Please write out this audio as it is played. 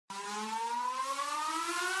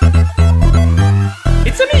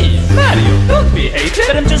It's a me, Mario, don't be hated.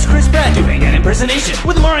 But I'm just Chris Pratt doing an impersonation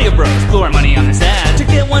with Mario Bros. Blow our money on this ad to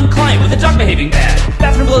get one client with a dog behaving bad.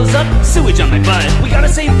 Bathroom blows up, sewage on my butt. We gotta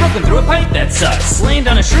save Brooklyn through a pipe that sucks. Land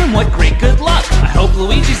on a shroom, what great good luck. I hope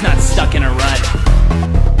Luigi's not stuck in a rut.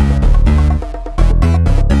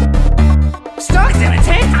 Stocks in a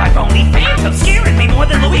tank, my bony phantom scaring me more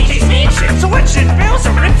than Luigi's mansion. So what shit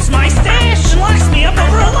Bowser rips my stash and locks me up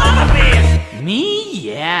over a lava bath.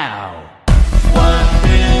 Meow. Walk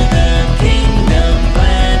through the kingdom,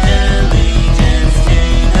 pledge allegiance to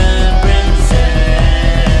the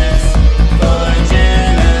princess. Forge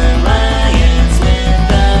an alliance with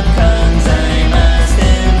the cons I must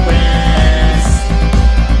impress.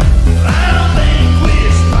 I'll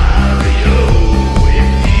vanquish Mario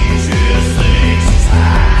if he just thinks he's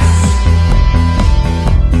hot.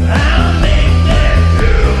 I'll make that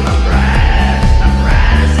girl my bride. I'm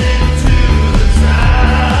rising to the top.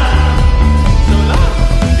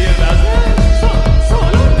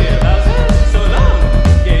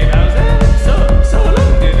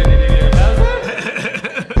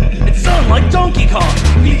 Like Donkey Kong,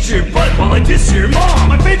 beat your butt while I diss your mom.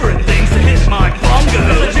 My favorite thing's to hit my bongo.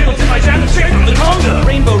 The jiggle to my channel straight from the Congo.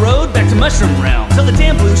 Rainbow Road back to Mushroom Realm till the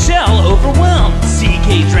damn blue shell overwhelmed.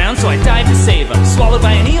 CK drowned, so I dived to save him. Swallowed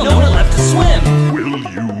by an eel, no one left to swim. Will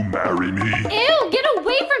you marry me? Ew, get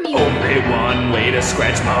away from me! Only one way to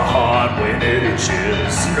scratch my heart when it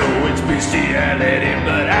itches. No, it's bestiality,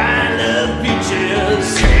 but I love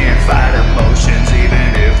peaches. Can't fight emotions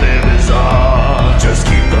even if they're bizarre.